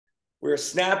we're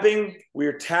snapping,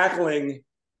 we're tackling,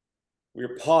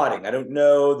 we're potting. I don't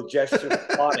know the gesture of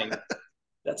potting.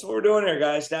 That's what we're doing here,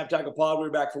 guys. Snap, tackle, pod.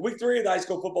 We're back for week 3 of the high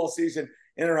school football season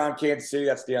in and around Kansas City.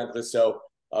 That's Dion, Clisso,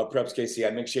 PrepsKC.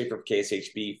 I'm Mick Shaffer of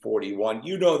KSHB 41.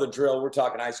 You know the drill. We're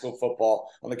talking high school football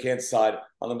on the Kansas side,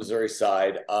 on the Missouri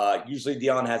side. Usually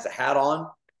Dion has a hat on.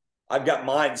 I've got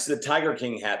mine. This is a Tiger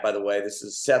King hat, by the way. This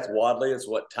is Seth Wadley. It's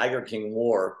what Tiger King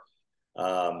wore.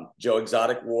 Joe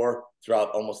Exotic wore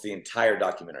throughout almost the entire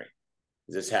documentary.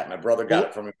 This hat. My brother got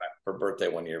it for me for birthday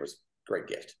one year. It was a great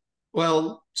gift.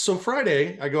 Well, so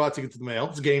Friday, I go out to get the mail.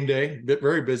 It's game day,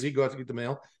 very busy. Go out to get the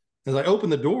mail. As I open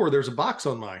the door, there's a box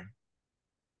on my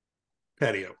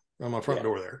patio, on my front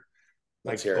door there.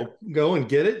 I go and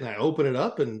get it, and I open it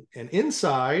up, and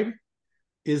inside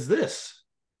is this.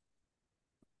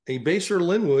 A Baser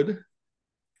Linwood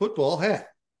football hat.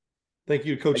 Thank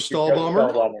you, Coach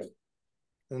Stahlbomber.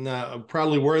 And I'll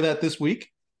probably wear that this week.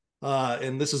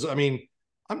 And this is, I mean,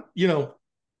 I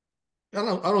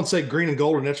don't say green and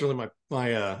gold are naturally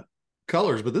my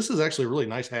colors, but this is actually a really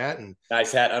nice hat. And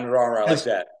nice hat, Under Armour. I like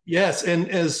that. Yes, and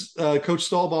as Coach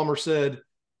Stahlbomber said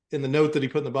in the note that he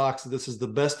put in the box, this is the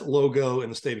best logo in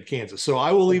the state of Kansas. So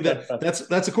I will leave that.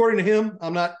 That's according to him.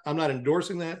 I'm not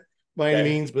endorsing that by any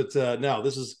means, but no,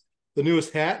 this is the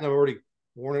newest hat, and I've already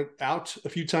worn it out a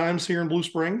few times here in Blue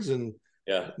Springs, and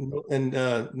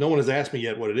no one has asked me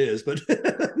yet what it is, but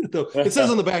it says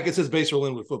on the back, it says Baser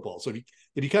Linwood football. So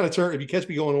if you catch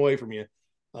me going away from you,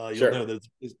 you'll know that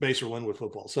it's Baser Linwood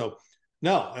football. So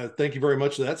thank you very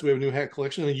much for that. So we have a new hat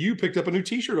collection, and you picked up a new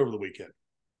T-shirt over the weekend.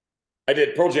 I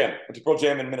did. Pearl Jam. Went to Pearl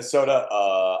Jam in Minnesota.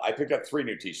 I picked up 3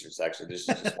 new T-shirts, actually. This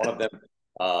is just one of them.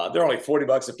 They're only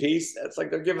 $40 a piece. It's like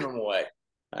they're giving them away.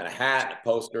 And a hat, a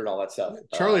poster, and all that stuff.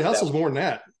 Charlie Hustle's more than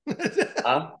that.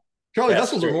 Huh? Charlie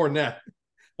Hustle's are more than that.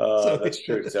 That's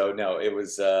true. So no, it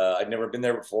was. I'd never been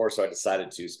there before, so I decided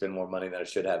to spend more money than I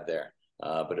should have there.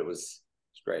 But it was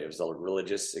great. It was a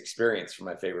religious experience for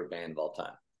my favorite band of all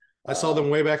time. I saw them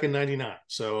way back in '99.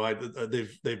 So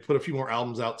they've put a few more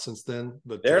albums out since then.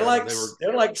 But they're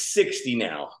like 60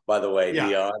 now, by the way,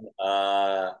 Dion.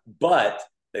 But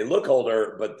they look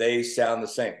older, but they sound the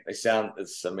same. It's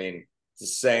the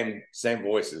same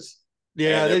voices.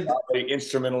 Yeah, they're probably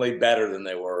instrumentally better than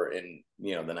they were in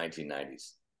the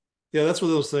 1990s. Yeah, that's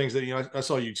one of those things that I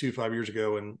saw U2 5 years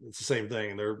ago, and it's the same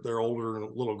thing. They're older and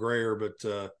a little grayer,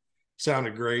 but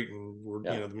sounded great, and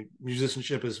the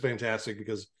musicianship is fantastic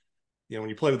because when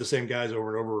you play with the same guys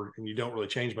over and over, and you don't really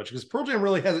change much, because Pearl Jam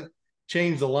really hasn't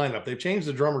changed the lineup. They've changed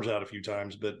the drummers out a few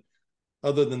times, but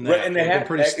other than that, and they're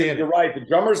pretty standard. You're right. The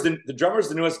drummer's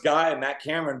the newest guy, Matt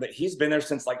Cameron, but he's been there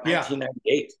since like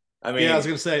 1998. I mean, I was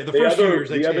going to say the first few years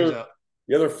they changed out.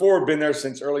 The other 4 have been there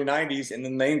since early 90s, and the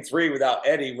main 3 without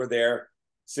Eddie were there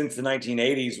since the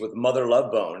 1980s with Mother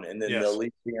Love Bone, and then the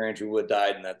lead singer Andrew Wood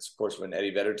died, and that's of course when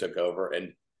Eddie Vedder took over.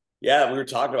 And we were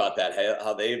talking about that,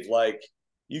 how they've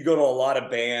you go to a lot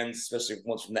of bands, especially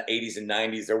ones from the 80s and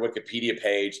 90s, their Wikipedia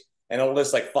page, and it'll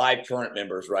list like 5 current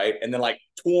members, right? And then like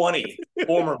 20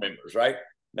 former members, right?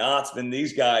 No, it's been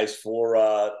these guys for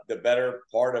the better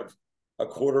part of a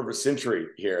quarter of a century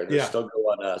here. They're still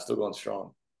going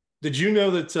strong. Did you know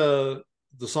that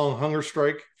the song Hunger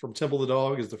Strike from Temple of the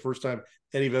Dog is the first time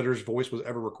Eddie Vedder's voice was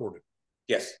ever recorded?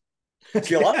 Yes.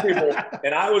 See, a lot of people,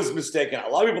 and I was mistaken, a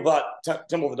lot of people thought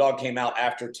Temple of the Dog came out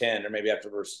after 10 or maybe after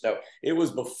verse. No, it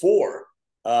was before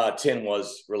 10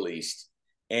 was released.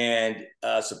 And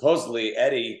supposedly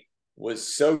Eddie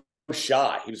was so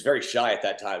shy. He was very shy at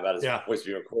that time about his voice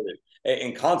being recorded.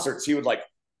 In concerts, he would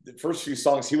the first few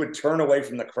songs, he would turn away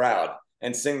from the crowd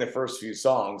and sing the first few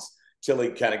songs till he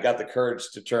kind of got the courage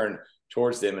to turn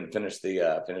towards them and finish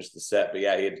the set. But he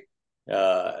had,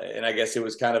 and I guess it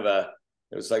was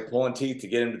it was like pulling teeth to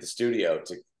get into the studio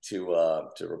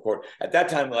to record. At that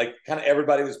time, kind of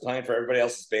everybody was playing for everybody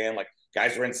else's band. Like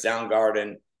guys were in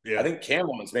Soundgarden. Yeah. I think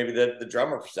Cameron was maybe the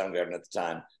drummer for Soundgarden at the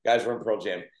time. Guys were in Pearl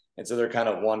Jam, and so they're kind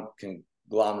of one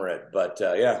conglomerate. But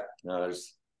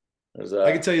there's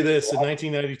I can tell you this: in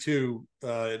 1992,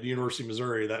 at the University of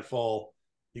Missouri, that fall,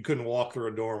 you couldn't walk through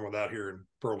a dorm without hearing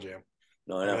Pearl Jam.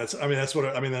 No, I know. That's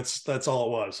all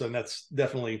it was, and that's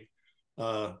definitely.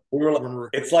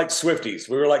 It's like Swifties.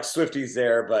 We were like Swifties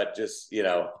there, but just in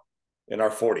our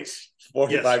 40s,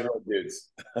 45-year-old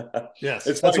dudes. Yes,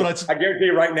 it's funny. I guarantee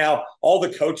you right now, all the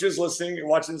coaches listening and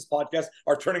watching this podcast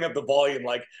are turning up the volume,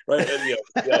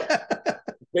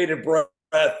 bated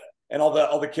breath, and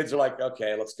all the kids are like,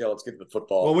 okay, let's go, let's get to the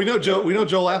football. Well, we know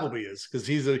Joel Appleby is, because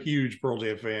he's a huge Pearl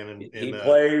Jam fan, and he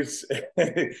plays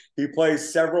he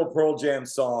plays several Pearl Jam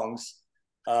songs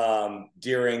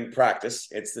during practice.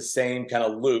 It's the same kind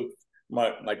of loop.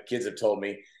 My kids have told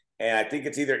me, And I think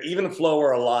it's either Even Flow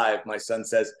or Alive. My son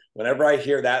says, whenever I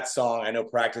hear that song, I know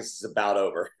practice is about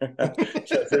over.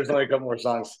 There's only a couple more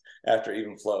songs after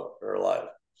Even Flow or Alive.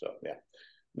 So, yeah.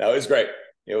 No, it was great.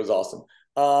 It was awesome.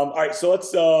 All right, so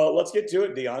let's get to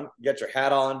it, Dion. You got your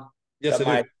hat on. Yes, got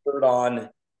my shirt on.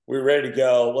 We're ready to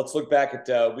go. Let's look back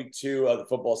at week 2 of the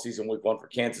football season, week 1 for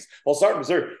Kansas. Well, start in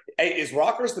Missouri. Hey, is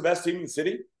Rockers the best team in the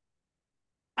city?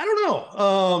 I don't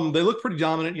know. They look pretty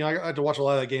dominant. You know, I had to watch a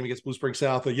lot of that game against Blue Spring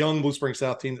South, a young Blue Spring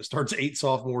South team that starts 8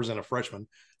 sophomores and a freshman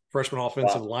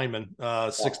offensive lineman,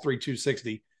 6'3",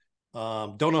 260.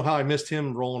 Don't know how I missed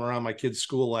him rolling around my kid's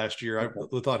school last year. I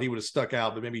thought he would have stuck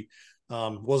out, but maybe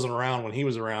wasn't around when he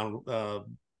was around a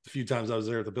few times I was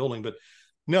there at the building. But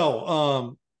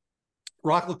no,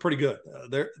 Rock looked pretty good.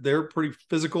 They're pretty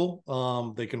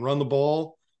physical. They can run the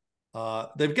ball.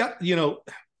 They've got, you know,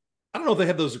 I don't know if they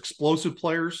have those explosive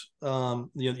players, to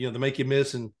make you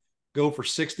miss and go for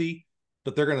 60,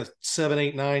 but they're going to 7,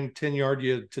 8, 9, 10 yard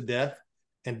you to death.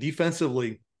 And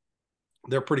defensively,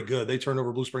 they're pretty good. They turned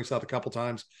over Blue Spring South a couple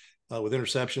times with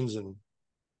interceptions, and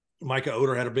Micah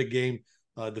Oder had a big game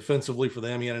defensively for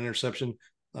them. He had an interception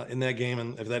in that game.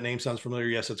 And if that name sounds familiar,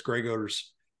 yes, it's Greg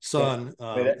Oder's son.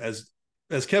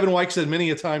 As Kevin White said many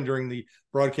a time during the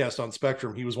broadcast on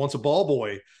Spectrum, he was once a ball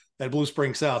boy at Blue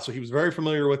Spring South. So he was very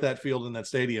familiar with that field and that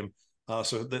stadium.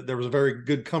 So there was a very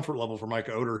good comfort level for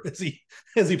Micah Oder as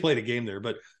he played a game there.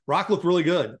 But Rock looked really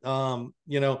good.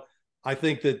 I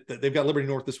think that they've got Liberty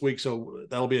North this week, so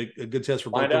that'll be a good test for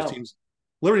both those teams.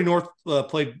 Liberty North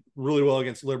played really well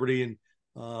against Liberty,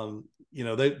 and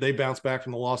they bounced back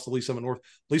from the loss to Lee Summit North.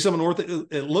 Lee Summit North,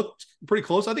 it looked pretty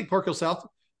close. I think Park Hill South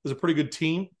is a pretty good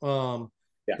team.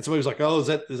 And somebody was like, "Oh, is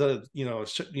that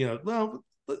well,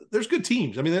 there's good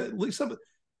teams. I mean, at least Summit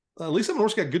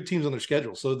North's got good teams on their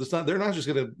schedule, so they're not just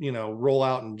going to roll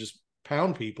out and just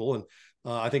pound people." And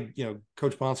I think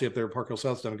Coach Ponce up there at Park Hill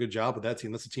South's done a good job with that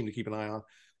team. That's a team to keep an eye on.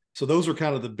 So those are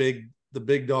kind of the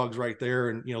big dogs right there.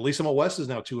 And Lee Summit West is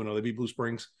now 2-0. They beat Blue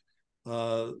Springs.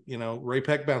 Ray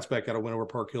Peck bounced back out of win over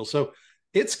Park Hill. So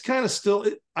it's kind of still.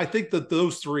 I think that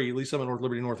those three, Lee Summit North,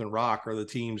 Liberty North, and Rock, are the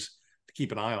teams to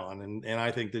keep an eye on. And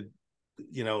I think that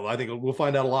I think we'll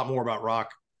find out a lot more about Rock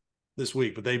this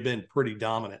week, but they've been pretty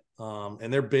dominant.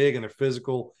 And they're big and they're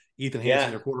physical. Ethan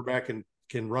Hansen, their quarterback,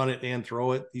 can run it and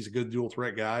throw it. He's a good dual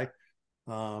threat guy.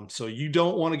 So you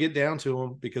don't want to get down to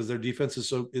them because their defense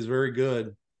is very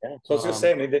good. Yeah. So I was going to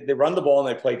say, I mean, they run the ball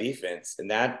and they play defense,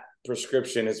 and that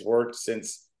prescription has worked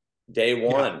since day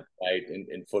one, right,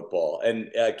 in football. And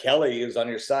Kelly is on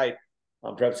your site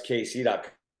on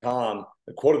PrepsKC.com.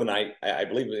 The quote of the night, I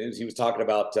believe he was talking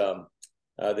about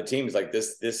the teams like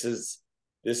this. This is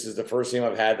the first team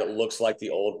I've had that looks like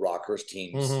the old Rockers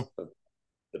teams of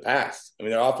the past. I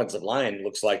mean, their offensive line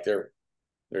looks like they're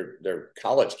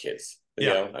college kids. You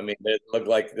know, I mean, they look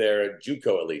like they're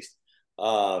JUCO at least.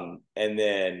 And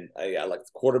then I like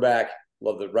the quarterback,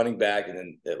 love the running back, and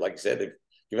then like I said, they've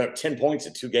given up 10 points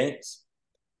in 2 games.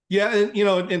 Yeah,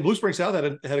 and Blue Spring South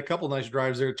had a couple nice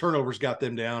drives there. Turnovers got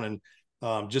them down,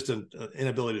 and just an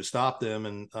inability to stop them,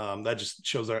 and that just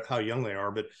shows how young they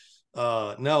are. But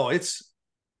no,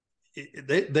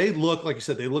 they look, like you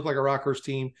said, they look like a Rockers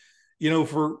team.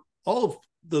 For all of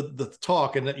the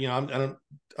talk, and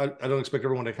I don't expect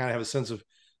everyone to kind of have a sense of,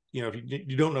 if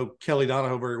you don't know Kelly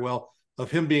Donahoe very well, of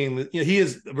him being, he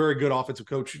is a very good offensive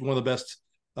coach, one of the best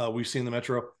we've seen in the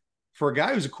Metro. For a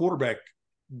guy who's a quarterback,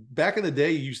 back in the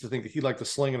day, you used to think that he liked to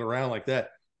sling it around like that.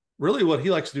 Really, what he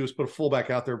likes to do is put a fullback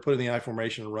out there, put in the I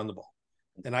formation, and run the ball.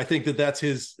 And I think that's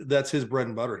his bread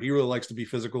and butter. He really likes to be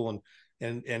physical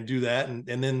and do that. And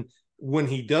then when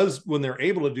they're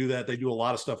able to do that, they do a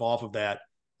lot of stuff off of that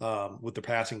with the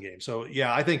passing game. So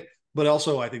yeah, I think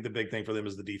the big thing for them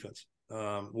is the defense.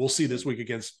 We'll see this week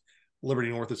against Liberty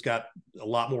North. It's got a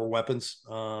lot more weapons.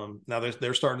 Now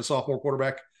they're starting a sophomore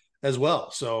quarterback as well.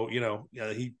 So,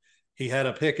 he had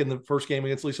a pick in the first game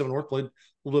against Lee Summit North, played a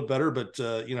little bit better, but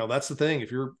that's the thing.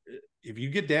 If you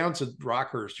get down to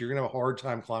Rockhurst, you're going to have a hard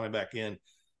time climbing back in,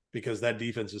 because that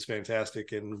defense is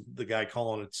fantastic. And the guy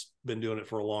calling it's been doing it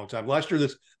for a long time. Last year,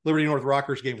 this Liberty North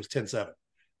Rockhurst game was 10-7.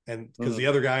 And because the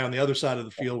other guy on the other side of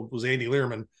the field was Andy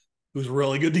Learman, who's a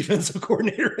really good defensive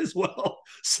coordinator as well.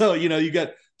 So, you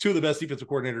got 2 of the best defensive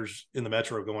coordinators in the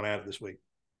Metro going at it this week.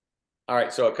 All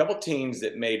right. So a couple teams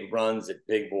that made runs at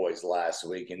big boys last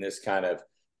week, and this kind of,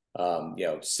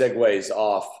 segues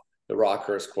off the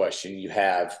Rockhurst question. You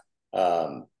have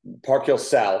Park Hill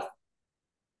South,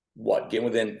 getting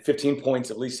within 15 points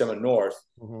of Lee Summit North,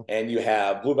 and you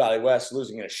have Blue Valley West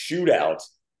losing in a shootout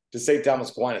to St.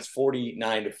 Thomas Aquinas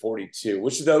 49-42.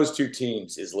 Which of those 2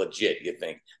 teams is legit, you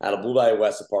think, out of Blue Valley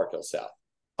West and Park Hill South?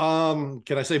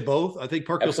 Can I say both? I think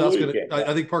Park Hill South's Absolutely, going to.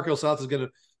 I think Park Hill South is going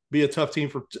to be a tough team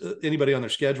for anybody on their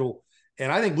schedule,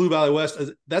 and I think Blue Valley West.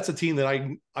 That's a team that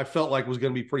I felt like was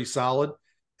going to be pretty solid.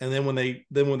 And then when they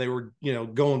were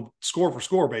going score for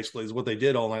score, basically is what they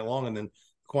did all night long, and then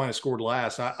Aquinas scored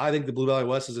last. I think the Blue Valley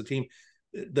West is a team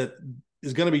that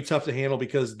is going to be tough to handle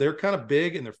because they're kind of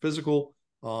big and they're physical.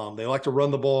 They like to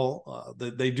run the ball.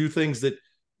 They do things that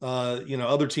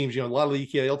other teams. A lot of the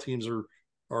EKL teams are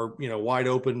wide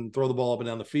open, throw the ball up and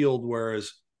down the field,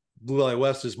 whereas Blue Valley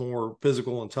West is more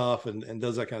physical and tough and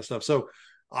does that kind of stuff. So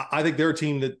I think they're a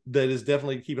team that is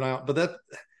definitely keep an eye out. But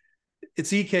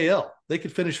it's EKL. They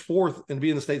could finish fourth and be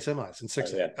in the state semis in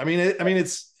 6A. Yeah. I mean,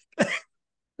 it's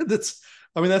that's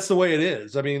the way it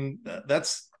is. I mean,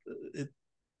 that's it.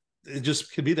 It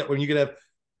just could be that when you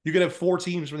could have 4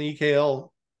 teams from the EKL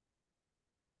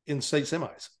in state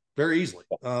semis very easily.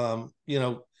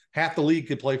 Half the league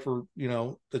could play for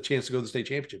the chance to go to the state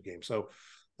championship game. So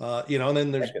and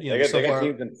then there's they got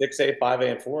teams in 6A,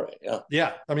 5A, and 4A.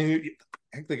 Yeah. I mean,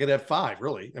 heck, they could have 5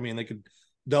 really. I mean, they could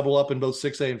double up in both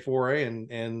 6A and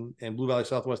 4A and Blue Valley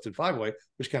Southwest in 5-way,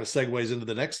 which kind of segues into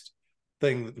the next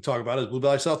thing that we talk about is Blue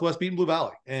Valley Southwest beating Blue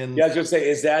Valley. And I was going to say,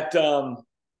 is that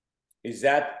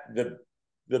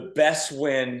the best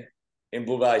win in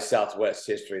Blue Valley Southwest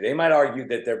history? They might argue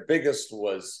that their biggest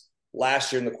was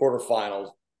last year in the quarterfinals,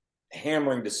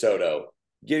 hammering DeSoto,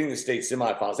 getting the state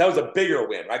semifinals. That was a bigger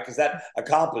win, right? Because that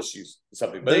accomplished you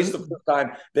something. But this is the first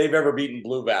time they've ever beaten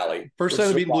Blue Valley. First time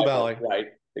they beaten Blue Valley. Right.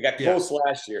 They got close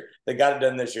last year. They got it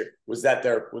done this year. Would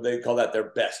they call that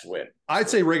their best win? I'd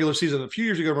say regular season. A few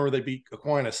years ago, remember they beat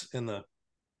Aquinas in the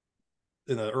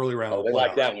early round. Oh, they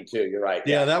like that one too. You're right.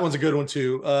 Yeah, that one's a good one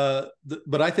too.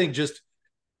 But I think just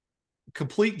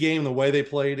complete game, the way they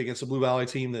played against the Blue Valley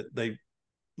team that they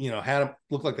had them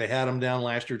look like they had them down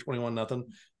last year 21-0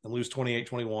 and lose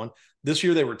 28-21. This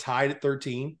year they were tied at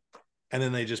 13 and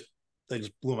then they just blew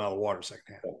them out of the water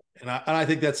second half. And I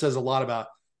think that says a lot about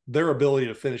their ability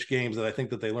to finish games that I think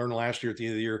that they learned last year at the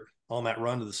end of the year on that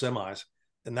run to the semis.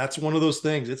 And that's one of those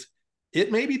things.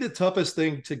 It may be the toughest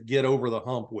thing to get over the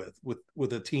hump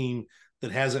with a team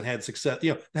that hasn't had success,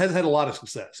 hasn't had a lot of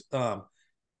success.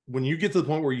 When you get to the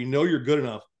point where you're good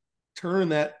enough, turn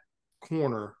that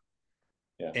corner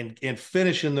and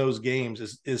finishing those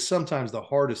games is sometimes the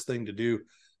hardest thing to do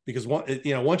because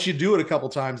once you do it a couple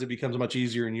times, it becomes much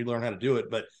easier and you learn how to do it.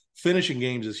 But finishing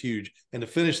games is huge. And to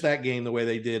finish that game the way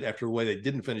they did after the way they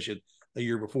didn't finish it a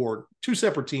year before, 2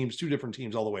 separate teams, 2 different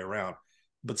teams all the way around.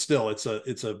 But still, it's a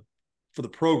for the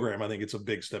program, I think it's a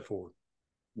big step forward.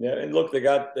 Yeah, and look, they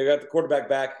got the quarterback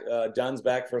back. Dunn's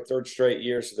back for a 3rd straight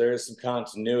year, so there is some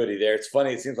continuity there. It's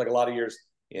funny. It seems like a lot of years,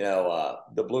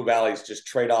 the Blue Valleys just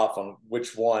trade off on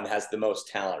which one has the most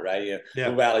talent, right?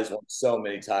 Blue Valleys won so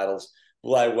many titles.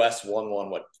 Blue Valley West won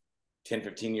one, 10,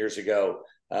 15 years ago.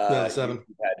 7.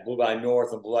 You had Blue Valley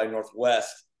North and Blue Valley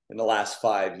Northwest in the last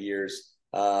 5 years.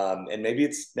 And maybe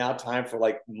it's now time for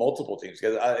like multiple teams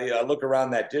because I look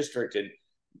around that district and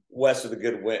West is a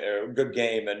good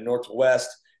game, and Northwest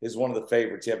is one of the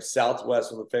favorites. You have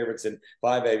Southwest, one of the favorites in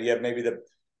 5A. You have maybe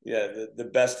the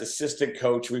best assistant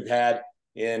coach we've had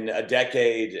in a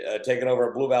decade, taking over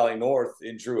at Blue Valley North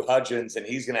in Drew Hudgens, and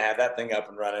he's going to have that thing up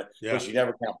and running. Yeah. Which you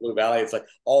never count Blue Valley. It's like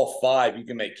all 5 you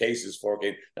can make cases for.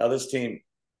 Okay, now this team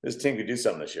could do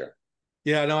something this year.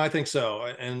 Yeah, no, I think so.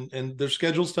 And their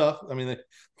schedule's tough. I mean,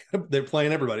 they're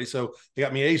playing everybody. So they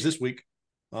got Miege this week.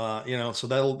 So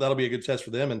that'll be a good test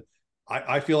for them. And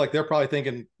I feel like they're probably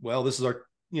thinking, well, this is our,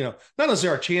 not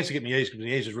necessarily our chance to get Miege because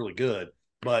Miege is really good,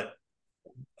 but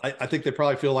I think they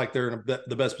probably feel like they're in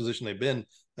the best position they've been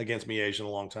against Miege in a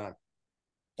long time.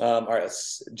 All right,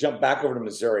 let's jump back over to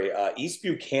Missouri. East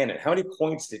Buchanan. How many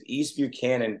points did East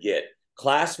Buchanan get?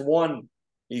 Class 1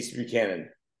 East Buchanan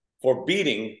for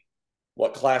beating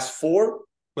Class 4?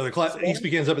 Well, East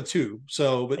Buchanan's up at 2.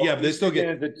 So, but but they still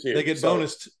get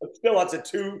bonus. Still, that's a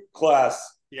 2-class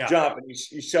jump, and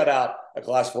you shut out a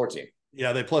Class 4 team.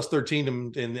 Yeah, they plus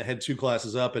 13 and had 2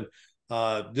 classes up, and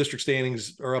district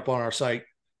standings are up on our site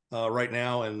right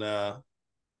now, and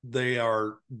they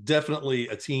are definitely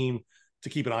a team to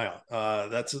keep an eye on.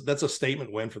 That's a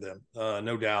statement win for them,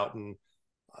 no doubt, and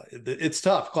it's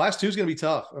tough. Class 2 is going to be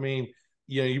tough. I mean,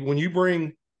 when you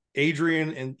bring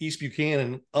Adrian and East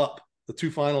Buchanan up, the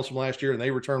 2 finals from last year, and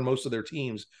they return most of their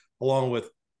teams, along with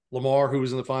Lamar, who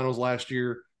was in the finals last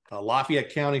year,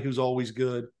 Lafayette County, who's always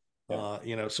good.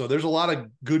 Yeah. So there's a lot of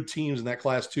good teams in that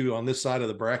Class 2 on this side of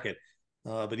the bracket.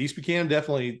 But East Buchanan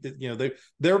definitely,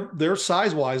 they're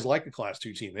size-wise like a Class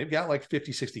 2 team. They've got like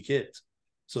 50, 60 kids.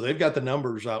 So they've got the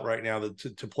numbers out right now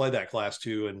to play that Class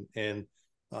 2. And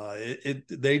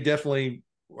they definitely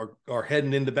are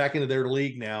heading back into their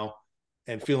league now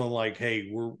and feeling like, hey,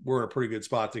 we're in a pretty good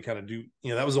spot to kind of do,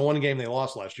 that was the one game they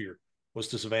lost last year was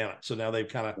to Savannah. So now they've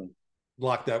kind of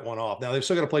blocked that one off. Now they've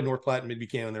still got to play North Platte and Mid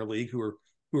Buchanan in their league, who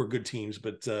are good teams,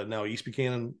 but now East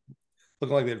Buchanan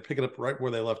looking like they're picking up right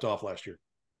where they left off last year.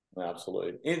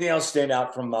 Absolutely. Anything else stand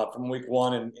out from week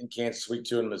 1 in Kansas, week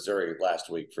 2 in Missouri last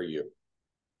week for you?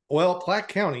 Well, Platte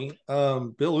County,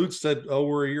 Bill Oots said,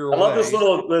 we're a year away. I love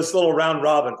this little round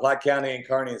robin. Platte County and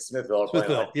Kearney and Smithville are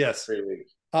playing like yes. 3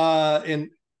 weeks. And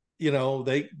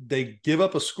they give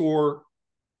up a score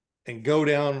and go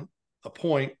down a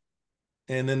point,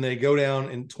 and then they go down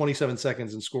in 27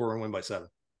 seconds and score and win by 7.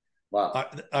 Wow.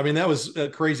 I mean, that was a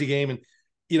crazy game. And,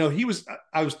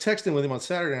 I was texting with him on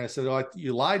Saturday, and I said,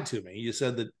 you lied to me. You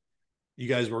said that you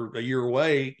guys were a year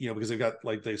away, because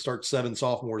they start 7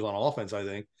 sophomores on offense, I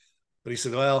think. But he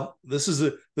said, well, this is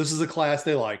a class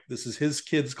they like. This is his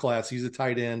kid's class. He's a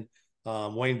tight end.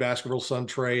 Wayne Baskerville's son,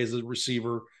 Trey, is a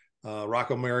receiver.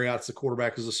 Rocco Marriott's the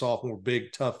quarterback, is a sophomore,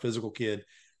 big, tough, physical kid.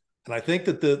 And I think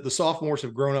that the sophomores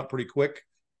have grown up pretty quick,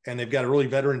 and they've got a really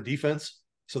veteran defense.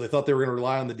 So they thought they were going to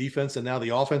rely on the defense, and now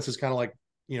the offense is kind of like,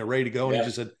 ready to go. And he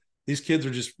just said, these kids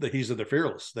are they're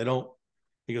fearless.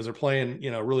 They're playing,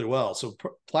 really well. So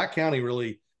Platte County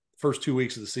really, first 2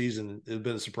 weeks of the season, has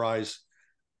been a surprise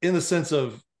in the sense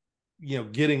of,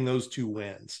 getting those 2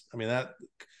 wins. I mean, that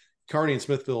Kearney and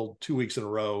Smithville 2 weeks in a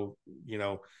row,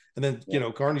 and then,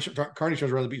 Kearney turns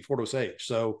around and beat Fort Osage.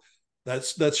 So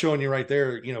that's showing you right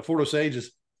there, Fort Osage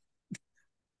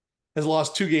has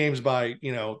lost 2 games by,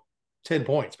 10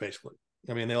 points, basically.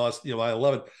 I mean, they lost, by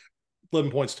 11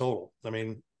 points total. I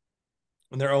mean,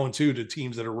 and they're 0-2 to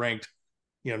teams that are ranked,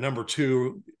 number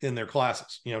 2 in their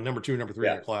classes, number 2, number 3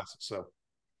 in their classes. So,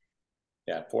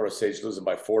 yeah, Fort Osage losing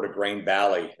by 4 to Grain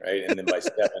Valley, right, and then by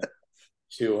 7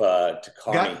 to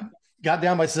Kearney. Got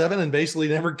down by 7 and basically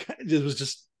never. It was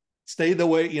just stayed the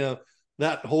way,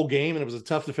 that whole game, and it was a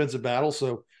tough defensive battle.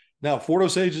 So now Fort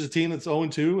Osage is a team that's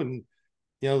 0-2, and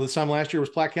this time last year was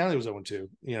Platte County was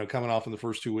 0-2, coming off in the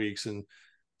first 2 weeks, and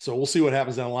so we'll see what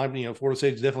happens down the line. Fort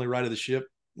Osage definitely righted the ship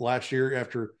last year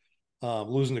after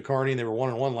losing to Kearney. They were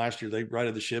 1-1 last year. They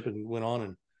righted the ship and went on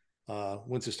and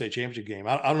went to the state championship game.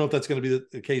 I don't know if that's going to be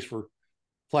the case for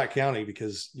Platte County,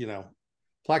 because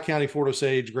Platte County, Fort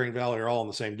Osage, Grain Valley are all in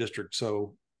the same district,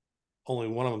 so only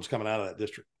one of them's coming out of that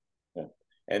district. Yeah.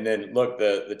 And then look,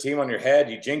 the team on your head,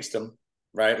 you jinxed them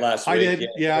right last week. I did.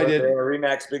 Yeah, I did. A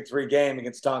Remax Big 3 game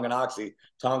against Tonganoxie.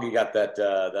 Tonga got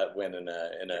that win in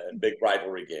a big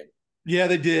rivalry game. Yeah,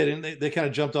 they did, and they kind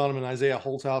of jumped on him. And Isaiah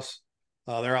Holthouse,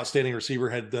 their outstanding receiver,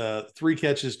 had 3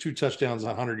 catches, 2 touchdowns,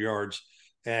 100 yards,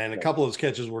 and a couple of those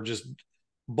catches were just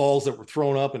balls that were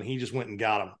thrown up, and he just went and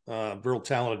got them. Real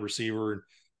talented receiver.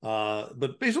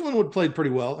 But Basil Linwood played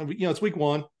pretty well. And, it's week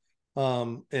 1,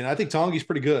 and I think Tongi's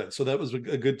pretty good, so that was a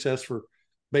good test for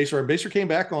Baser. And Baser came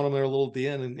back on him there a little at the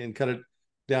end and cut it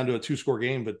down to a 2-score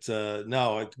game. But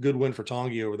no, a good win for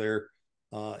Tongi over there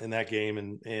in that game,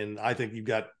 and I think you've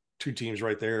got 2 teams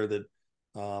right there that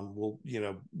will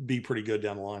be pretty good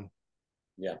down the line.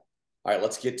 Yeah. All right,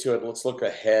 let's get to it. Let's look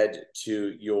ahead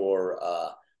to your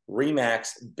Remax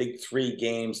Big 3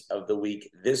 games of the week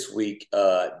this week,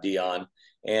 Dion.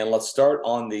 And let's start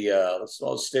on the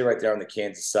let's stay right there on the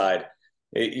Kansas side.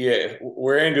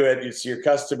 We're into it. It's your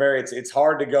customary. It's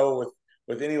hard to go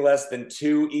with any less than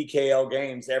 2 EKL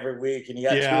games every week, and you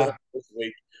got 2 of them this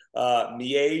week.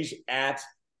 Miege at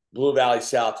Blue Valley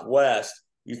Southwest.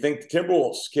 You think the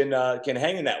Timberwolves can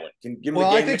hang in that one? Can give them the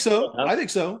game? I think so. Huh? I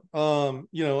think so.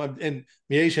 And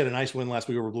Miege had a nice win last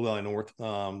week over Blue Valley North.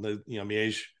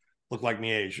 Miege looked like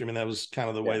Miege. I mean, that was kind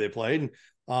of the way they played.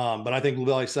 But I think Blue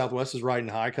Valley Southwest is riding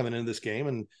high coming into this game.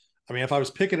 And I mean, if I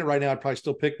was picking it right now, I'd probably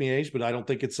still pick Miege, but I don't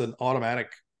think it's an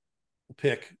automatic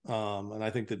pick. And I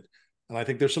think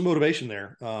there's some motivation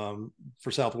there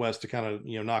for Southwest to kind of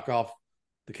knock off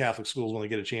the Catholic schools when they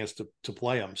get a chance to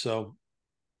play them. So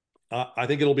I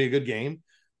think it'll be a good game.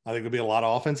 I think there'll be a lot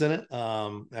of offense in it.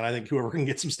 And I think whoever can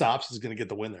get some stops is going to get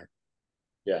the win there.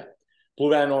 Yeah. Blue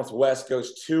Valley Northwest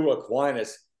goes to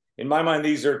Aquinas. In my mind,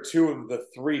 these are 2 of the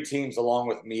 3 teams, along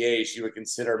with Miege, you would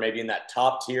consider maybe in that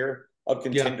top tier of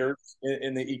contenders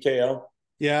in the EKL.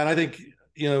 Yeah, and I think,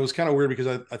 it was kind of weird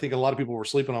because I think a lot of people were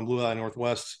sleeping on Blue Valley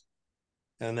Northwest.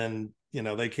 And then,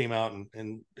 they came out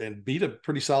and beat a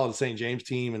pretty solid St. James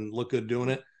team and looked good doing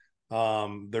it.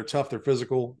 They're tough. They're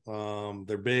physical.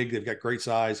 They're big. They've got great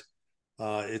size.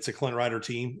 It's a Clint Ryder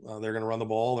team. They're going to run the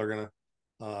ball. They're going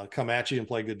to come at you and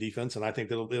play good defense. And I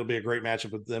think it'll be a great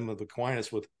matchup with them, with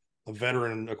Aquinas, with a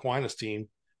veteran Aquinas team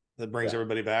that brings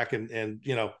everybody back and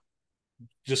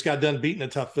just got done beating a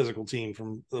tough physical team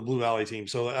from the Blue Valley team.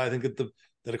 So I think that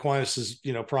that Aquinas is,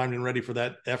 primed and ready for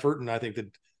that effort. And I think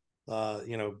that,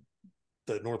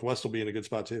 the Northwest will be in a good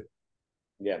spot too.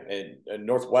 Yeah. And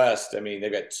Northwest, I mean,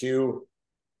 they've got 2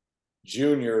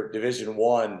 junior Division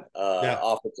I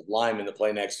offensive linemen that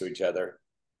play next to each other.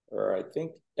 Or I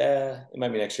think it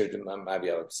might be next year. It might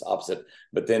be opposite.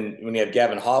 But then when you have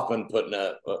Gavin Hoffman putting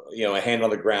a hand on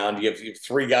the ground, you have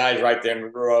 3 guys right there in a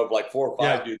row of like 4 or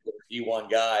 5 dudes that are E1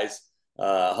 guys.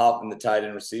 Hoffman, the tight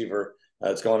end receiver,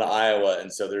 it's going to Iowa,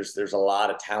 and so there's a lot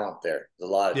of talent there. There's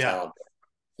a lot of talent there.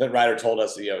 Clint Ryder told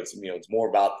us, it's more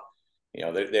about,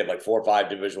 they have like 4 or 5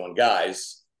 Division I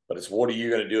guys, but it's what are you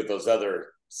going to do with those other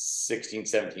 16,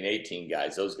 17, 18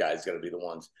 guys? Those guys got to be the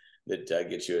ones that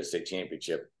get you a state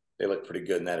championship. They look pretty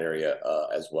good in that area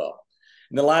as well.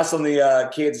 And the last on the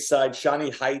Kansas side,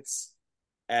 Shawnee Heights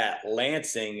at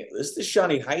Lansing. This is the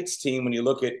Shawnee Heights team. When you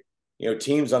look at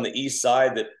teams on the east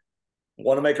side that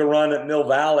want to make a run at Mill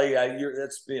Valley,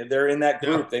 they're in that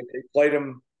group. They played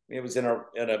them. It was in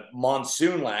a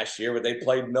monsoon last year, but they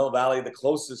played Mill Valley the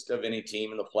closest of any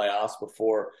team in the playoffs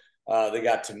before they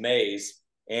got to Mays.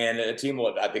 And a team,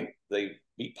 I think they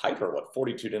beat Piper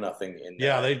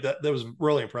 42-0. That was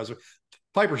really impressive.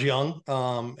 Piper's young,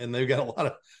 and they've got a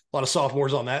lot of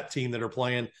sophomores on that team that are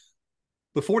playing.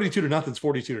 But 42-0 is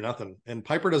 42-0, and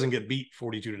Piper doesn't get beat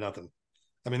 42-0.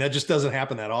 I mean, that just doesn't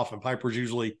happen that often. Piper's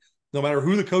usually, no matter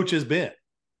who the coach has been,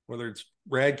 whether it's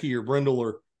Radke or Brindle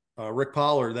or Rick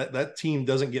Pollard, that team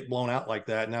doesn't get blown out like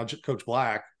that. Now, Coach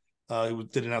Black, who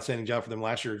did an outstanding job for them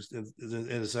last year in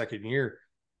his second year,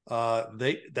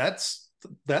 that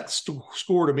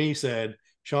score to me said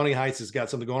Shawnee Heights has got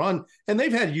something going on, and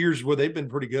they've had years where they've been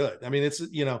pretty good. I mean, it's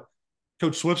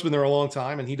Coach Swift's been there a long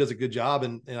time, and he does a good job,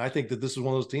 and I think that this is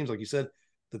one of those teams, like you said,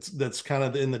 that's kind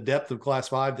of in the depth of Class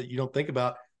 5 that you don't think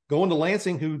about. Going to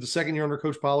Lansing, who the second year under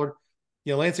Coach Pollard,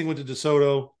 Lansing went to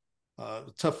DeSoto,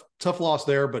 tough loss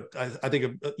there, but I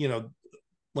think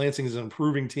Lansing is an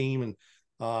improving team, and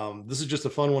this is just a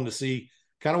fun one to see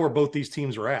kind of where both these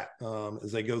teams are at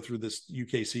as they go through this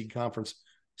UKC conference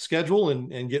schedule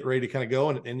and get ready to kind of go.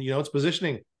 And it's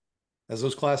positioning as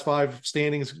those Class 5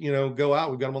 standings, go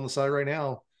out. We've got them on the side right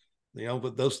now,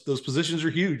 but those positions are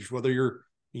huge, whether you're,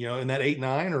 in that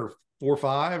 8-9 or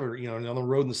 4-5 or, on the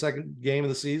road in the second game of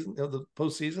the season, the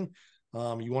postseason.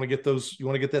 You want to get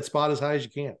that spot as high as you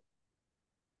can.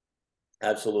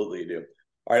 Absolutely, you do.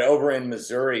 All right, over in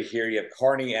Missouri here, you have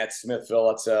Kearney at Smithville.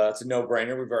 It's a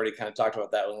no-brainer. We've already kind of talked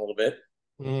about that one a little bit.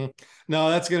 Mm-hmm. No,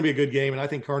 that's going to be a good game, and I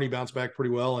think Kearney bounced back pretty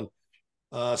well.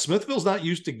 And Smithville's not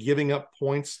used to giving up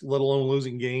points, let alone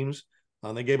losing games.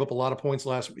 They gave up a lot of points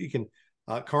last week, and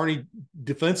Kearney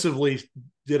defensively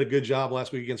did a good job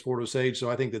last week against Fort Osage,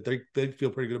 so I think that they feel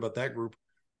pretty good about that group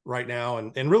right now.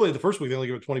 And really, the first week they only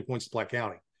gave up 20 points to Platte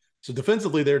County. So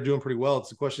defensively, they're doing pretty well. It's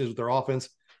the question is with their offense.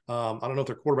 I don't know if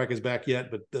their quarterback is back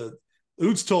yet, but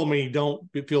Oots told me don't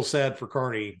feel sad for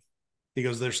Kearney. He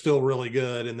goes, they're still really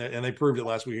good, and they proved it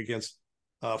last week against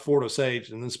Fort Osage.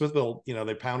 And then Smithville,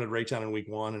 they pounded Raytown in week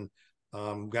 1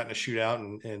 and got in a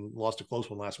shootout and lost a close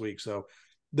one last week. So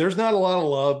there's not a lot of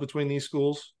love between these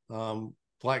schools.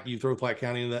 You throw Platte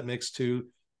County into that mix too.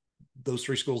 Those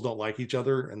 3 schools don't like each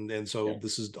other, and so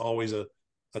this is always a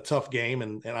tough game.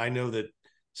 And I know that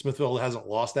Smithville hasn't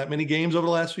lost that many games over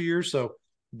the last few years, so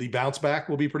the bounce back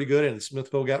will be pretty good. And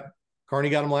Kearney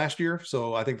got them last year,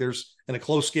 so I think there's in a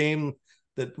close game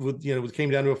that came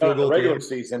down to a field goal regular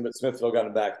season, but Smithville got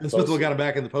him back. And Smithville got him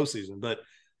back in the postseason. But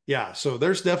yeah, so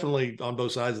there's definitely on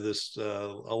both sides of this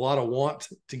a lot of want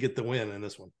to get the win in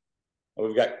this one.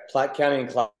 We've got Platte County in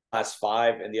Class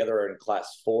 5 and the other in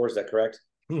Class 4. Is that correct?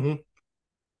 Mm-hmm.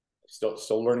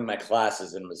 Still learning my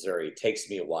classes in Missouri. It takes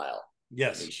me a while.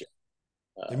 Yes.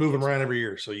 They move them around every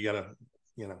year, so you got to,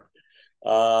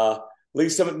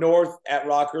 League Summit North at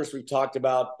Rockers. We've talked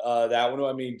about that one.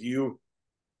 I mean,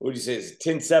 what would you say? It's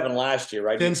 10-7 last year,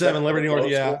 right? 10-7 Liberty North,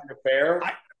 yeah. Fair?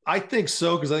 I think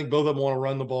so, because I think both of them want to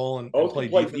run the ball and play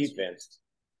defense.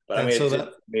 But I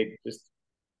mean,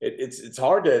 it's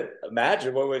hard to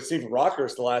imagine what we've seen from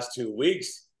Rockers the last 2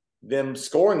 weeks, them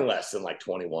scoring less than like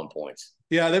 21 points.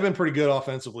 Yeah, they've been pretty good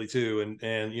offensively too,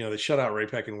 and they shut out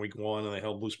Ray-Pec in week 1, and they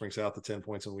held Blue Springs out to 10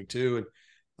 points in week 2,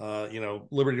 and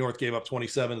Liberty North gave up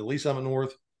 27 to Lee Summit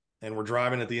North, and we're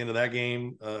driving at the end of that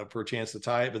game for a chance to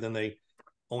tie it, but then they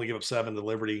only give up 7 to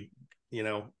Liberty.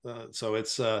 So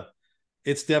it's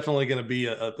definitely going to be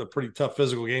a pretty tough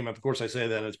physical game. Of course, I say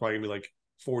that, and it's probably gonna be like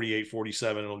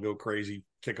 48-47. It'll go crazy,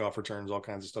 kickoff returns, all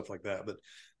kinds of stuff like that. But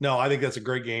no, I think that's a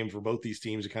great game for both these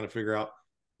teams to kind of figure out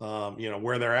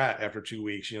where they're at after 2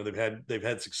 weeks. They've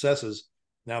had successes.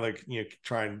 Now they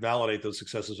try and validate those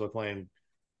successes by playing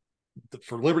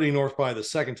for Liberty North, probably the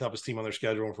second toughest team on their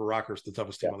schedule, and for Rockers, the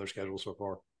toughest team on their schedule so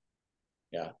far.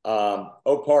 Yeah.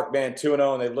 Oak Park, man,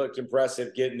 2-0, and they looked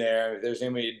impressive getting there. If there's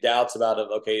any doubts about it,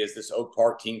 okay, is this Oak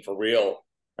Park team for real,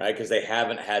 right? Because they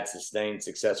haven't had sustained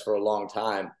success for a long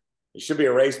time. It should be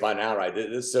a race by now, right?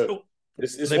 This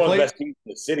is one of the best teams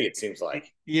in the city, it seems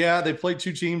like. Yeah, they played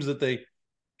two teams that they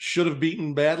should have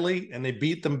beaten badly, and they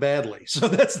beat them badly. So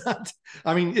that's not,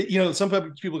 I mean, some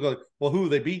people go, well, who are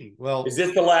they beating? Well, is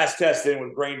this the last test in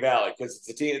with Grain Valley? Because it's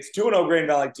a team, it's 2-0 Grain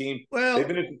Valley team. Well, they've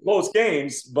been in close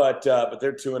games, but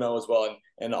they're 2-0 as well.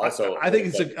 And also, I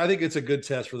think it's a good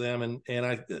test for them. And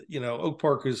I, Oak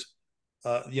Park is,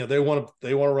 they want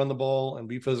to run the ball and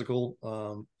be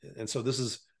physical. And so this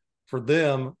is for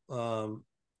them.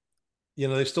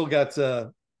 They've still got,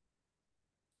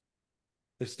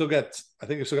 I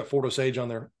think they've still got Fort Osage on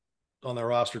their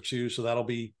roster too. So that'll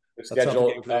be the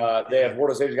schedule. They have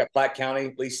Fort Osage, got Platte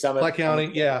County, Lee Summit. Platte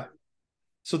County, yeah.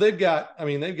 So they've got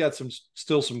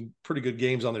some pretty good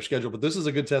games on their schedule, but this is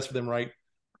a good test for them right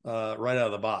out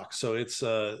of the box. So it's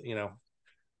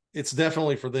it's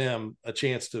definitely for them a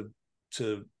chance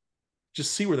to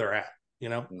just see where they're at.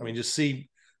 I mean, just see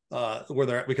where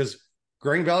they're at, because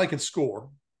Grain Valley can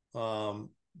score.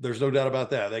 There's no doubt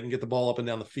about that. They can get the ball up and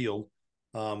down the field.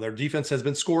 Their defense has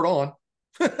been scored on.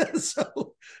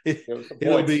 So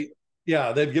it'll be,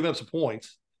 they've given up some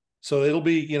points. So it'll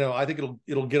be, I think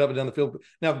it'll get up and down the field.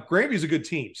 Now, Grandview's a good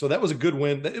team. So that was a good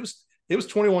win. It was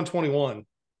 21-21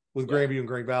 with Grandview and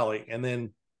Grain Valley. And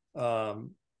then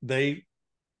they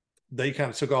kind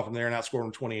of took off from there and outscored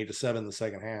them 28-7 in the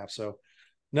second half. So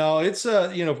no, it's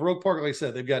for Oak Park, like I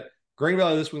said, they've got Grain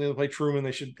Valley this week. They play Truman.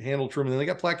 They should handle Truman. Then they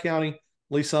got Platte County,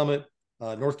 Lee Summit.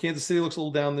 North Kansas City looks a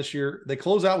little down this year. They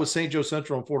close out with St. Joe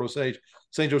Central and Fort Osage.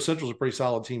 St. Joe Central is a pretty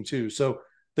solid team too. So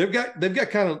they've got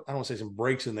kind of, I don't want to say some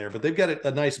breaks in there, but they've got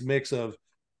a nice mix of,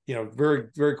 very,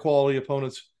 very quality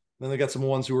opponents. Then they got some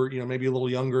ones who are, maybe a little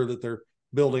younger that they're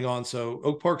building on. So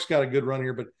Oak Park's got a good run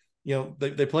here, but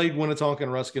they played Winnetonka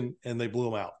and Ruskin and they blew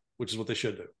them out, which is what they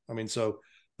should do. I mean, so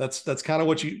that's kind of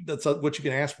what you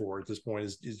can ask for at this point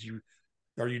is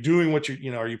are you doing what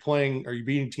are you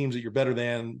beating teams that you're better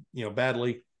than,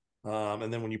 badly?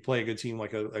 And then when you play a good team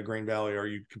like a Grain Valley, are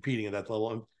you competing at that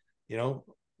level? And,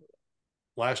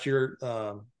 last year,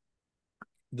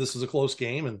 this is a close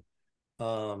game, and,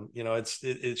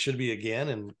 it should be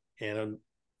again. And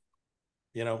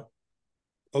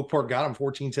Oak Park got them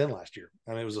 14-10 last year.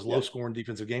 I mean, it was a low scoring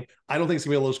defensive game. I don't think it's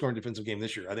gonna be a low scoring defensive game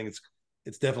this year. I think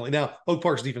it's definitely, now Oak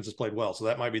Park's defense has played well, so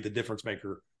that might be the difference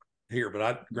maker here,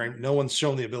 but no one's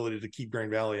shown the ability to keep Grain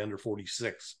Valley under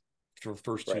 46 for the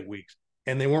first 2 weeks.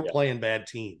 And they weren't playing bad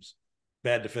teams,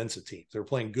 bad defensive teams. They were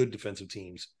playing good defensive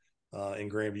teams in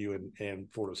Grandview and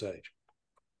Fort Osage.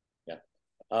 Yeah.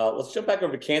 Let's jump back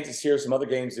over to Kansas here. Some other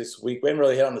games this week. We didn't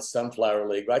really hit on the Sunflower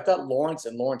League, but I thought Lawrence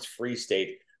and Lawrence Free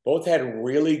State both had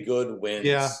really good wins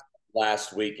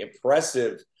last week.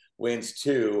 Impressive wins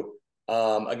too,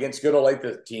 against good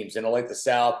Olathe teams in Olathe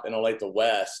South and Olathe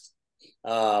West.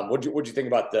 What'd you think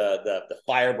about the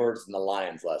Firebirds and the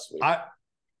Lions last week?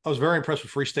 I was very impressed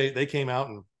with Free State. They came out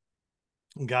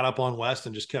and got up on West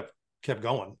and just kept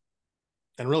going.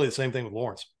 And really the same thing with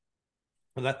Lawrence.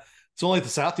 And it's only the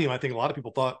South team I think a lot of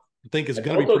people think is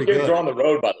going to be pretty good. They're on the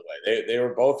road, by the way. They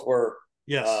were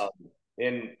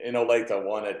in Olathe,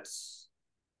 one at,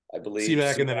 I believe,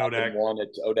 CVAC and then ODAC. One at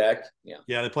ODAC.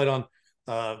 Yeah, they played on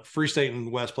Free State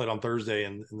and West played on Thursday,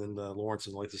 and then Lawrence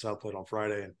and Olathe South played on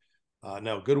Friday. And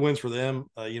no, good wins for them.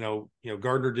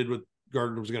 Gardner did what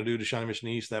Gardner was going to do to Shawnee Mission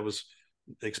East. That was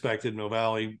expected. Mill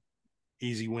Valley,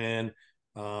 easy win.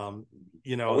 We're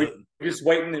just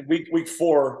waiting in week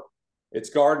 4. It's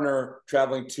Gardner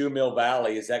traveling to Mill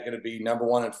Valley. Is that going to be number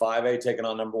 1 in 5A taking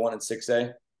on number 1 in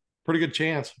 6A? Pretty good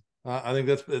chance. I think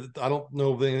I don't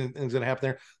know if anything's going to happen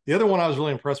there. The other one I was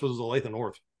really impressed with was Olathe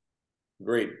North.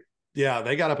 Agreed. Yeah,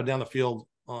 they got up and down the field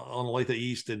on Olathe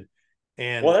East and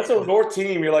well, that's a North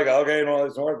team. You're like, okay, no,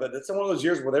 it's North, but that's one of those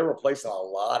years where they're replacing a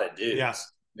lot of dudes. Yeah.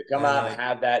 They come out and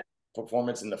have that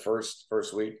performance in the first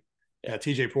week. Yeah,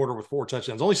 TJ Porter with 4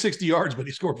 touchdowns, only 60 yards, but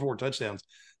he scored 4 touchdowns.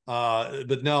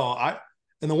 But no,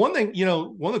 and the one thing,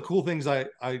 one of the cool things I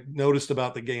noticed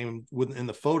about the game in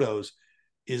the photos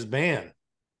is, man,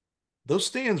 those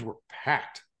stands were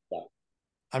packed. Yeah.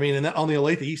 I mean, on the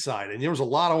Olathe East side, and there was a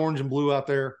lot of orange and blue out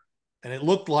there. And it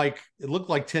looked like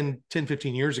 10,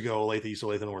 15 years ago, Olathe East,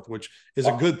 Olathe North, which is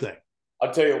a good thing.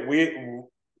 I'll tell you, we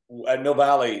at Mill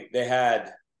Valley, they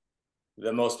had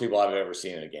the most people I've ever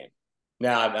seen in a game.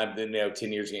 Now, I've been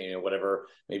 10 years, whatever,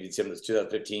 maybe some of the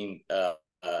 2015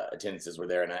 attendances were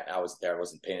there, and I was there. I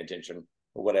wasn't paying attention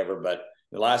or whatever, but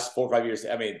The last 4 or 5 years,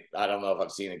 I mean, I don't know if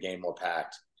I've seen a game more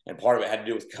packed. And part of it had to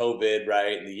do with COVID,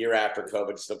 right? And the year after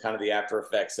COVID, still kind of the after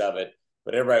effects of it.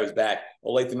 But everybody was back.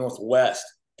 Olathe Northwest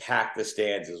packed the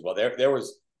stands as well. There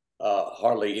was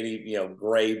hardly any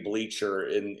gray bleacher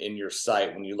in your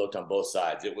sight when you looked on both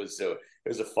sides. It was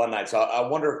a fun night. So I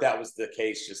wonder if that was the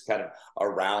case just kind of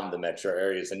around the metro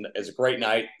areas. And it's a great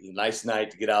night, a nice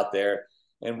night to get out there.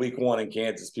 And week 1 in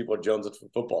Kansas, people are jonesing for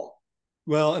football.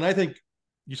 Well, and I think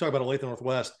you talk about Olathe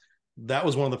Northwest. That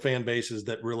was one of the fan bases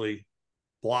that really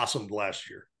blossomed last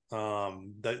year.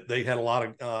 They had a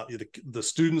lot of the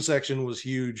student section was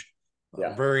huge,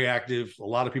 very active. A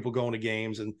lot of people going to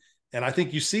games, and I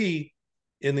think you see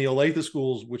in the Olathe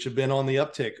schools, which have been on the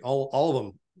uptick, all of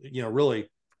them, really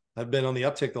have been on the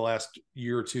uptick the last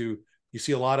year or two. You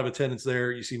see a lot of attendance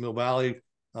there. You see Mill Valley,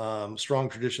 strong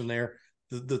tradition there.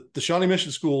 The Shawnee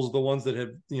Mission schools, the ones that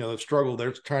have struggled,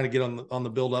 they're trying to get on the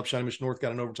build up. Shawnee Mission North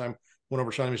got an overtime, went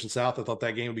over Shawnee Mission South. I thought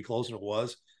that game would be close, and it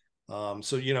was.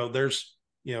 So there's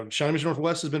Shawnee Mission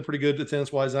Northwest has been pretty good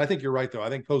attendance wise, and I think you're right though. I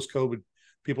think post COVID,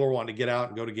 people are wanting to get out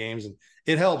and go to games, and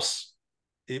it helps.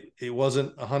 It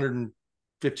wasn't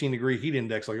 115-degree heat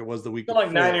index like it was the week before.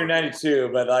 Like 90 or 92,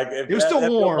 but it was still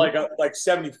warm. Like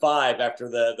 75 after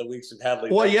the weeks of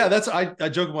Hadley. Well, yeah, I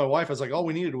joked with my wife. I was like, all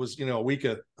we needed was a week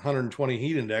of 120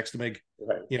 heat index to make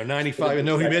 95 and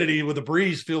no humidity with a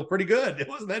breeze feel pretty good. It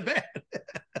wasn't that bad.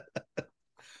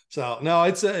 So no,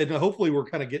 it's hopefully we're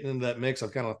kind of getting into that mix.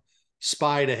 I've kind of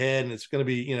spied ahead, and it's going to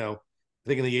be I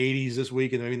think in the 80s this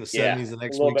week and maybe in the 70s the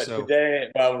next week. So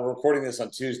today, we're recording this on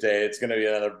Tuesday. It's going to be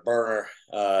another burner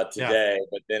today,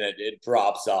 but then it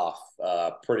drops off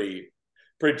pretty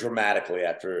dramatically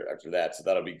after that. So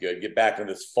that'll be good. Get back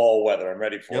into this fall weather. I'm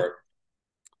ready for it.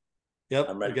 Yep,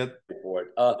 I'm ready for it.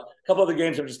 A couple other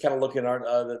games. I'm just kind of looking at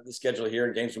the schedule here,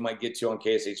 and games we might get to on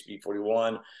KSHB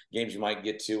 41. Games you might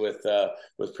get to with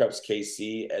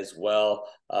PrepsKC as well.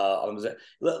 I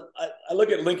look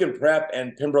at Lincoln Prep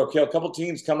and Pembroke Hill. A couple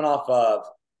teams coming off of.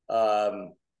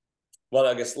 Well,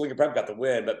 I guess Lincoln Prep got the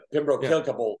win, but Pembroke Hill, a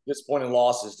couple disappointing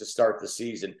losses to start the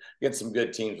season against some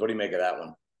good teams. What do you make of that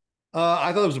one?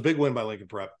 I thought it was a big win by Lincoln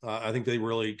Prep. I think they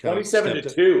really kind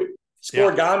 27-2.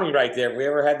 Scoregami right there. Have we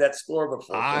ever had that score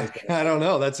before? I don't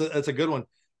know. That's a good one.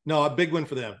 No, a big win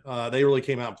for them. They really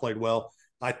came out and played well.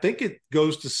 I think it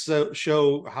goes to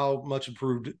show how much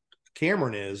improved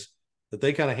Cameron is, that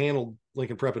they kind of handled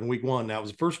Lincoln Prep in week 1. Now it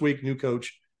was the first week, new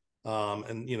coach.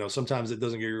 And sometimes it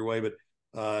doesn't get your way, but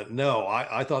no,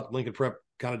 I thought Lincoln Prep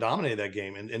kind of dominated that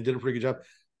game and did a pretty good job.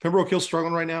 Pembroke Hill's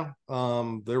struggling right now.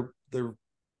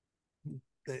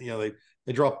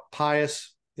 They draw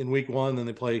Pius in week 1, then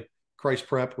they play Christ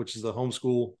Prep, which is the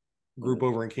homeschool group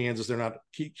over in Kansas. They're not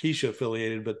Keisha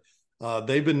affiliated, but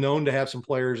they've been known to have some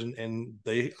players, and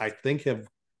they, I think, have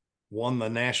won the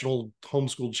national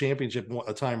homeschool championship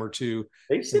a time or two.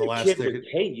 They sent a kid with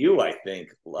KU, I think,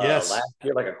 last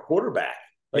year, like a quarterback.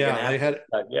 They had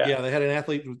an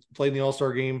athlete who played in the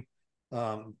All-Star game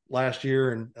last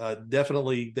year, and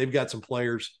definitely they've got some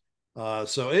players.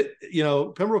 So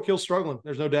Pembroke Hill's struggling.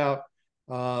 There's no doubt.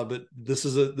 But this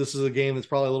is a game that's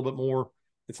probably a little bit more.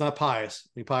 It's not Pius.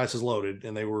 I mean, Pius is loaded,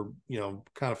 and they were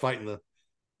kind of fighting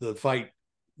the fight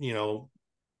right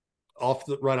off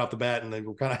the bat, and they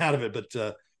were kind of out of it. But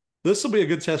this will be a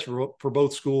good test for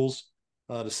both schools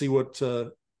to see what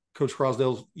Coach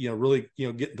Crosdale's really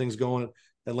getting things going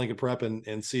at Lincoln Prep,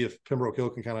 and see if Pembroke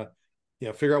Hill can kind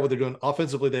of figure out what they're doing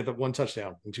offensively. They've had 1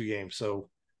 touchdown in 2 games, so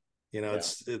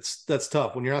that's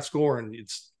tough when you're not scoring.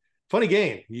 It's funny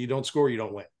game. You don't score, you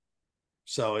don't win.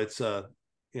 So it's one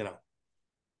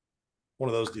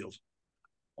of those deals.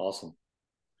 Awesome.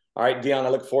 All right, Dion, I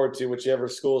look forward to whichever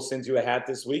school sends you a hat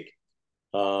this week.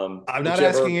 I'm not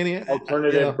asking any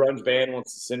alternative brunch band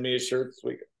wants to send me a shirt this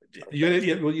week. You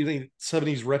need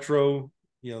 70s retro.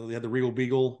 They had the Regal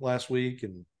Beagle last week,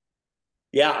 and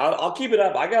I'll keep it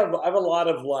up. I have a lot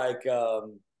of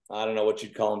I don't know what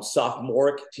you'd call them,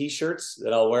 sophomoric T-shirts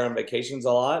that I'll wear on vacations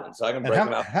a lot, and so I can break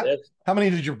them out. How many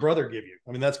did your brother give you?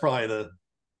 I mean, that's probably a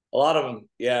lot of them.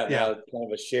 Yeah. Kind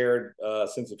of a shared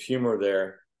sense of humor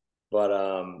there. But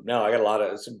no, I got a lot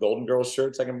of some Golden Girls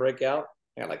shirts I can break out.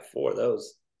 I got like 4 of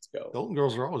those. Let's go. Golden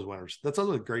Girls are always winners. That's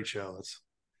a great show.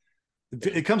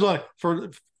 It comes on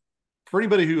for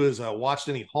anybody who has watched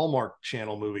any Hallmark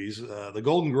Channel movies. The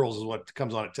Golden Girls is what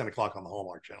comes on at 10 o'clock on the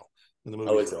Hallmark Channel. When the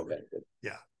movie okay. Good.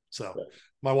 Yeah. So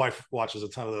my wife watches a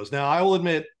ton of those. Now, I will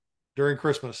admit, during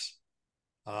Christmas,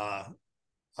 I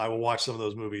will watch some of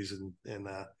those movies, and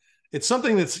it's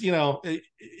something that's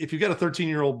if you've got a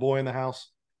 13-year-old boy in the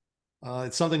house,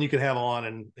 it's something you can have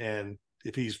on, and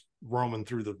if he's roaming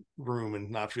through the room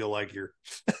and not feel like you're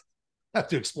have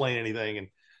to explain anything. And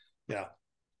yeah,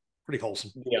 pretty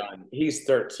wholesome. Dion, he's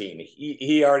 13.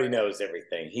 He already knows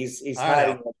everything. He's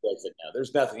hiding what he doesn't know.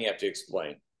 There's nothing you have to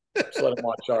explain. Just let him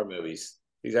watch our movies.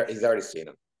 He's already seen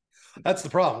them. That's the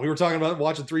problem. We were talking about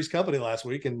watching Three's Company last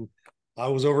week, and I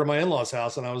was over at my in-laws'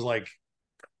 house, and I was like,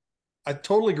 I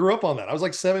totally grew up on that. I was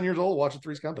like 7 years old watching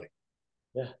Three's Company.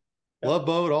 Yeah. Love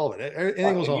Boat, all of it.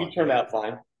 Anything was on. You turned out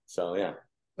fine. So yeah.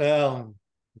 Well,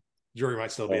 jury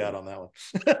might still be out on that one.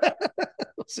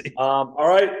 We'll see. All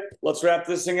right, let's wrap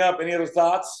this thing up. Any other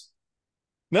thoughts?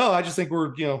 No, I just think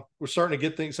we're starting to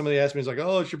get things. Somebody asked me, it's like,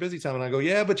 oh, it's your busy time. And I go,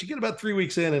 yeah, but you get about 3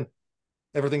 weeks in and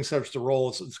everything starts to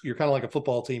roll. You're kind of like a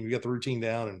football team. You get the routine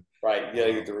down. And right. You got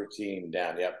to get the routine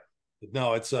down. Yep.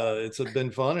 No, it's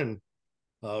been fun,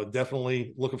 and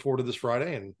definitely looking forward to this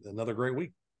Friday and another great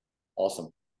week. Awesome.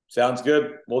 Sounds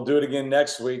good. We'll do it again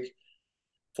next week.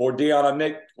 For Dion and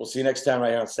Mick, we'll see you next time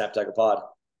right here on Snap Tackle Pod.